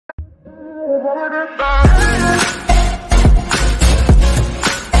Hello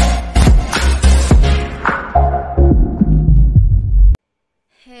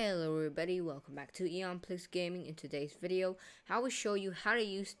everybody, welcome back to MEE6 Gaming. In today's video, I will show you how to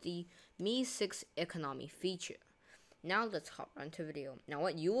use the MEE6 economy feature. Now let's hop on to video. Now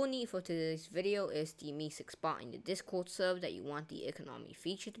what you will need for today's video is the MEE6 bot in the Discord server that you want the economy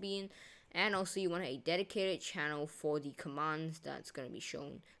feature to be in, and also you want a dedicated channel for the commands that's going to be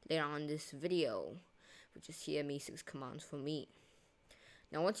shown later on in this video, which is here MEE6 commands for me.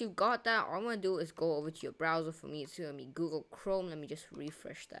 Now once you've got that, all I'm going to do is go over to your browser. For me it's going to be Google Chrome. Let me just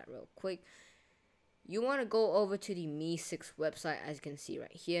refresh that real quick. You want to go over to the MEE6 website, as you can see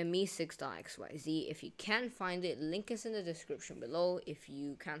right here, mee6.xyz. If you can find it, link is in the description below. If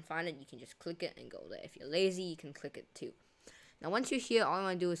you can't find it, you can just click it and go there. If you're lazy, you can click it too. Now once you're here, all you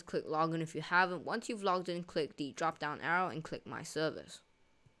want to do is click login. If you haven't, once you've logged in, click the drop down arrow and click my servers.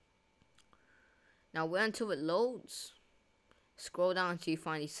 Now wait until it loads. Scroll down until you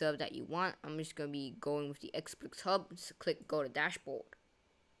find the server that you want. I'm just going to be going with the Xbox Hub. So click go to dashboard.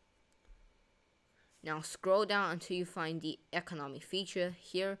 Now scroll down until you find the economy feature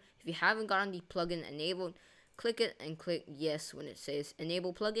here. If you haven't gotten the plugin enabled, click it and click yes. When it says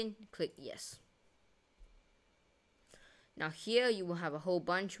enable plugin, click yes. Now here you will have a whole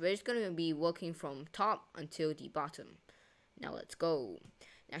bunch. We're just going to be working from top until the bottom. Now let's go.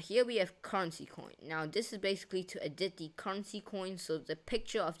 Now here we have currency coin. Now this is basically to edit the currency coin. So the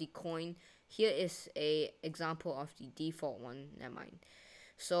picture of the coin here is a example of the default one. Never mind.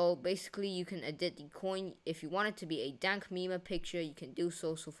 So basically you can edit the coin. If you want it to be a dank meme picture, you can do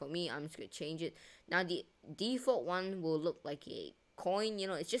so. So for me, I'm just going to change it. Now the default one will look like a coin. You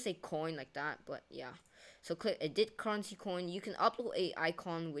know, it's just a coin like that. But yeah. So click edit currency coin. You can upload a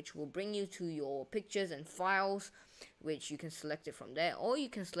icon which will bring you to your pictures and files, which you can select it from there, or you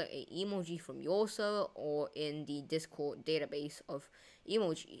can select a emoji from your server or in the Discord database of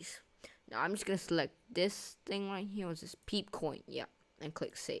emojis. Now I'm just gonna select this thing right here, which is peep coin, yeah, and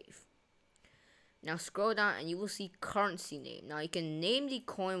click save. Now scroll down and you will see currency name. Now you can name the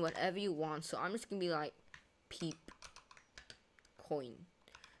coin whatever you want, so I'm just gonna be like peep coin.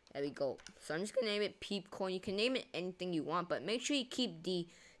 There we go. So I'm just gonna name it peep coin. You can name it anything you want, but make sure you keep the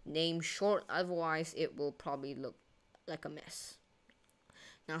name short, otherwise it will probably look like a mess.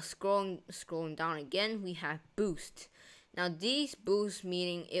 Now scrolling down again, we have boost. Now these boosts,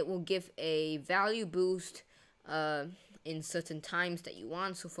 meaning it will give a value boost in certain times that you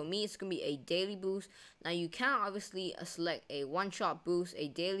want. So for me, it's gonna be a daily boost. Now you can obviously select a one-shot boost, a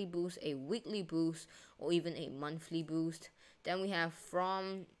daily boost, a weekly boost, or even a monthly boost. Then we have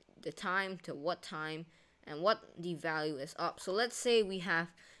from the time to what time and what the value is up. So let's say we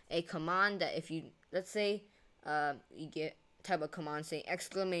have a command that if you, let's say you get type of command saying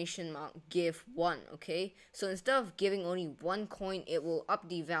exclamation mark give 1, okay? So instead of giving only 1 coin, it will up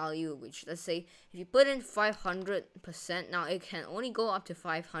the value, which let's say if you put in 500%, now it can only go up to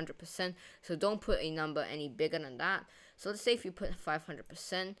 500%, so don't put a number any bigger than that. So let's say if you put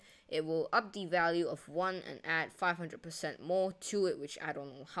 500%, it will up the value of 1 and add 500% more to it, which I don't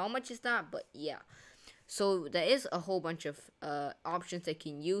know how much is that, but yeah. So there is a whole bunch of options they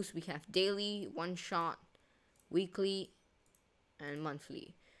can use. We have daily, one shot, weekly, and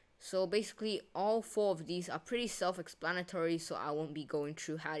monthly. So basically all 4 of these are pretty self-explanatory, so I won't be going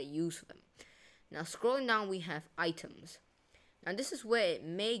through how to use them. Now scrolling down, we have items. Now this is where it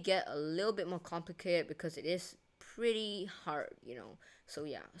may get a little bit more complicated because it is pretty hard, you know. So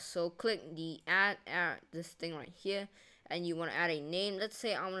yeah, so click the add this thing right here, and you want to add a name. Let's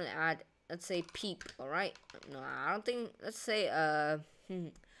say I want to add, let's say peep. All right, no, I don't think, let's say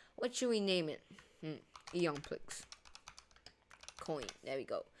what should we name it? Untitled coin. There we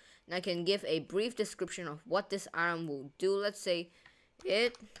go. Now I can give a brief description of what this item will do. Let's say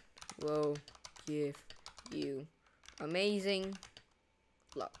it will give you amazing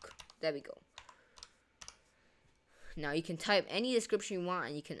luck. There we go. Now you can type any description you want,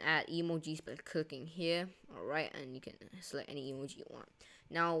 and you can add emojis by clicking here. Alright, and you can select any emoji you want.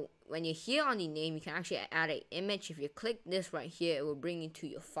 Now when you're here on the name, you can actually add an image. If you click this right here, it will bring you to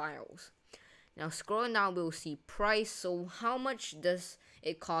your files. Now scrolling down, we will see price. So how much does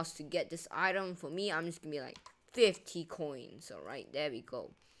it cost to get this item? For me, I'm just gonna be like 50 coins. Alright, there we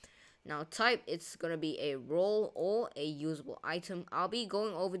go. Now type, it's gonna be a role or a usable item. I'll be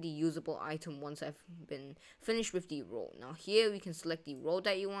going over the usable item once I've been finished with the role. Now here we can select the role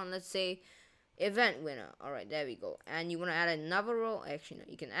that you want. Let's say event winner. Alright, there we go. And you want to add another role. Actually no,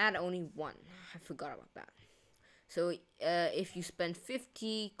 you can add only 1. I forgot about that. So if you spend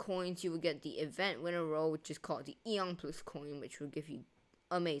 50 coins, you will get the event winner role, which is called the Eon Plus coin, which will give you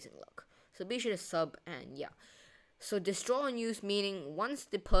amazing luck. So So be sure to sub, and yeah. So destroy on use, meaning once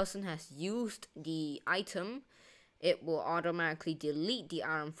the person has used the item, it will automatically delete the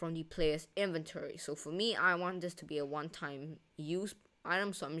item from the player's inventory. So for me, I want this to be a one-time use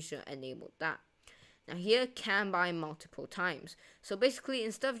item, so I'm just going to enable that. Now here, can buy multiple times. So basically,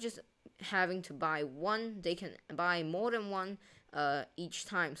 instead of just having to buy one, they can buy more than one each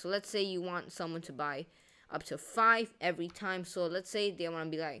time. So let's say you want someone to buy up to 5 every time. So let's say they want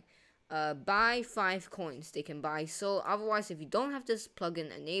to be like, buy 5 coins they can buy. So otherwise, if you don't have this plugin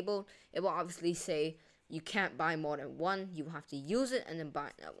enabled, it will obviously say you can't buy more than one. You have to use it and then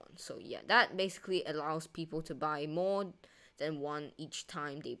buy that one. So yeah, that basically allows people to buy more than one each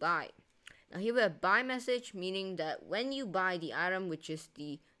time they buy. Now here we have buy message, meaning that when you buy the item, which is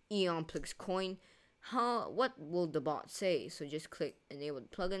the EonPlix coin, what will the bot say? So just click enable the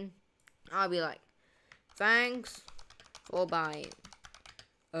plugin. I'll be like, thanks for buying.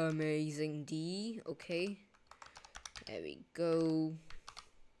 Amazing D. Okay, there we go.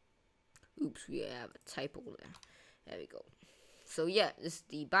 Oops, we have a typo there. There we go. So yeah, this is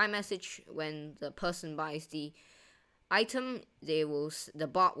the buy message. When the person buys the item, the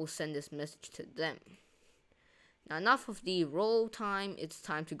bot will send this message to them. Now enough of the roll time, it's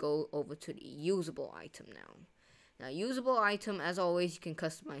time to go over to the usable item now. Now usable item, as always, you can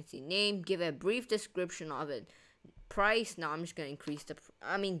customize the name, give a brief description of it. Price, now I'm just going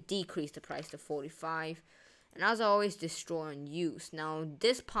to decrease the price to 45. And as always, destroy and use. Now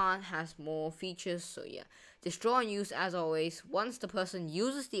this part has more features, so yeah. Destroy and use, as always, once the person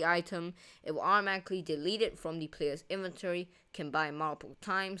uses the item, it will automatically delete it from the player's inventory, can buy multiple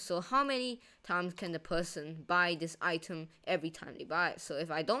times. So how many times can the person buy this item every time they buy it? So if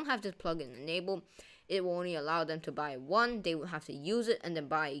I don't have this plugin enabled, it will only allow them to buy one. They will have to use it and then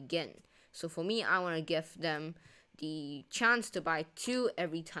buy again. So for me, I want to give them the chance to buy 2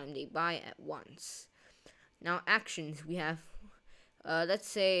 every time they buy at once. Now actions, we have, let's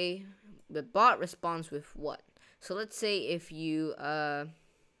say the bot responds with what? So let's say if you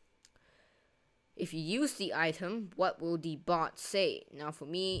use the item, what will the bot say? Now for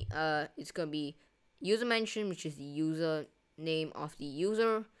me, it's gonna be user mention, which is the user name of the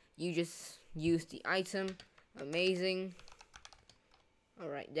user. You just use the item. Amazing.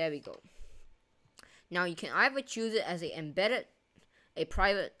 Alright, there we go. Now you can either choose it as a embedded, a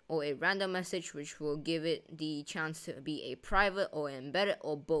private, or a random message, which will give it the chance to be a private or embedded,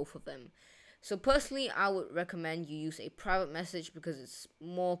 or both of them. So personally, I would recommend you use a private message because it's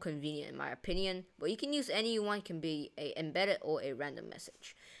more convenient in my opinion, but you can use any one. It can be a embedded or a random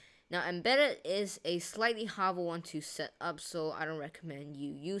message. Now embedded is a slightly harder one to set up, so I don't recommend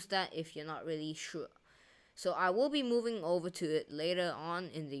you use that if you're not really sure. So I will be moving over to it later on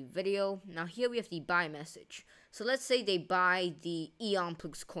in the video. Now here we have the buy message. So let's say they buy the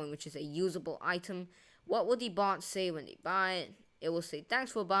EonPlix coin, which is a usable item. What will the bot say when they buy it? It will say,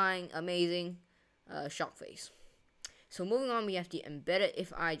 thanks for buying, amazing, shock face. So moving on, we have the embedded.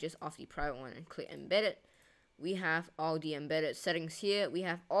 If I just off the private one and click embedded, we have all the embedded settings here. We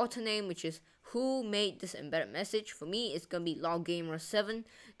have author name, which is who made this embedded message. For me, it's going to be LolGamer7.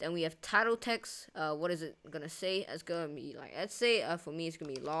 Then we have title text. What is it going to say? It's going to be like, let's say, for me, it's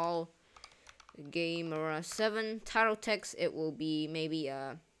going to be LolGamer7. Title text, it will be maybe,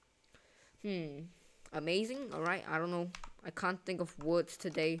 amazing. Alright, I don't know. I can't think of words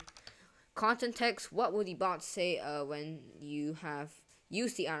today. Content text, what will the bot say when you have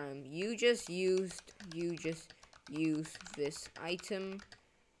used the item? You just used this item.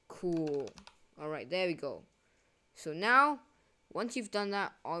 Cool. Alright, there we go. So now, once you've done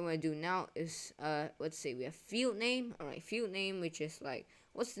that, all I'm going to do now is, let's say we have field name. Alright, field name, which is like,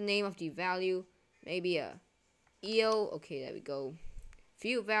 what's the name of the value? Maybe a EO. Okay, there we go.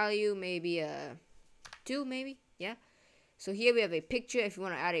 Field value, maybe a 2, maybe. Yeah. So here we have a picture. If you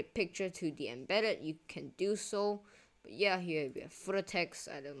want to add a picture to the embedded, you can do so. But yeah, here we have footer text.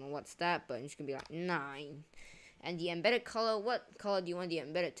 I don't know what's that, but it's going to be like 9. And the embedded color, what color do you want the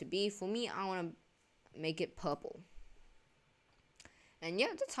embedded to be? For me, I want to make it purple. And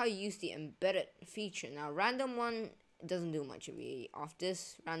yeah, that's how you use the embedded feature. Now, random one doesn't do much really. Off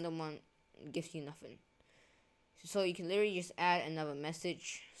this, random one gives you nothing. So you can literally just add another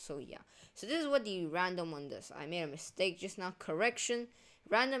message. So yeah. So this is what the random one does. I made a mistake just now. Correction.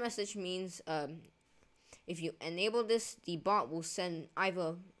 Random message means if you enable this, the bot will send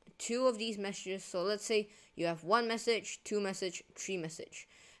either 2 of these messages. So let's say you have 1 message, 2 message, 3 message.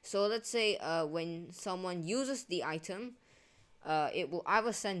 So let's say when someone uses the item, it will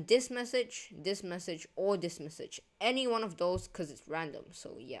either send this message, or this message. Any one of those, because it's random.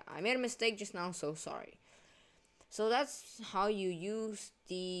 So yeah, I made a mistake just now, so sorry. So that's how you use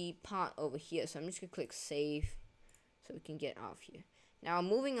the part over here. So I'm just gonna click save so we can get off here. Now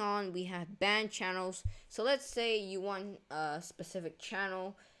moving on, we have ban channels. So let's say you want a specific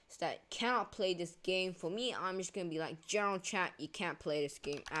channel that cannot play this game. For me, I'm just gonna be like, general chat, you can't play this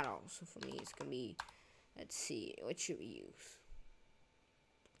game at all. So for me, it's gonna be, let's see, what should we use?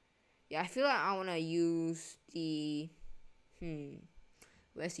 Yeah, I feel like I wanna use the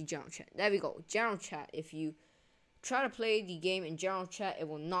where's the general chat? There we go, general chat. If you try to play the game in general chat, it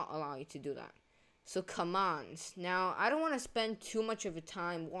will not allow you to do that. So commands. Now, I don't want to spend too much of your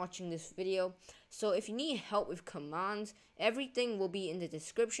time watching this video. So if you need help with commands, everything will be in the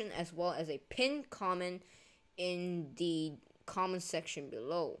description, as well as a pinned comment in the comment section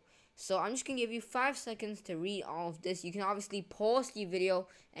below. So I'm just going to give you 5 seconds to read all of this. You can obviously pause the video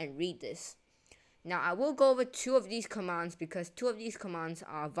and read this. Now, I will go over 2 of these commands because 2 of these commands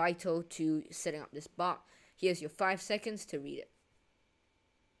are vital to setting up this bot. Here's your 5 seconds to read it.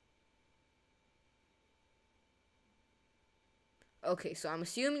 Okay, so I'm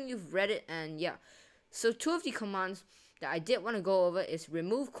assuming you've read it, and yeah. So 2 of the commands that I did want to go over is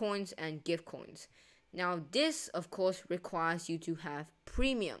remove coins and give coins. Now this, of course, requires you to have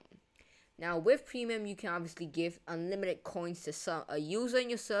premium. Now with premium, you can obviously give unlimited coins to a user in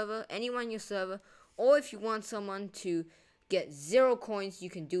your server, anyone in your server, or if you want someone to get 0 coins,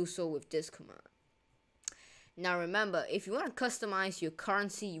 you can do so with this command. Now remember, if you want to customize your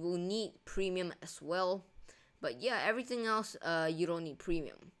currency, you will need premium as well. But yeah, everything else, you don't need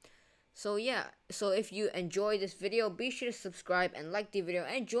premium. So yeah, so if you enjoyed this video, be sure to subscribe and like the video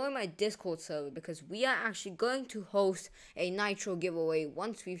and join my Discord server, because we are actually going to host a Nitro giveaway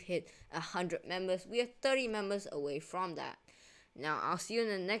once we've hit 100 members. We are 30 members away from that. Now, I'll see you in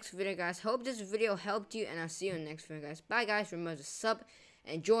the next video, guys. Hope this video helped you, and I'll see you in the next video, guys. Bye, guys. Remember to sub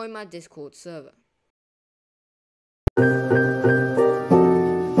and join my Discord server.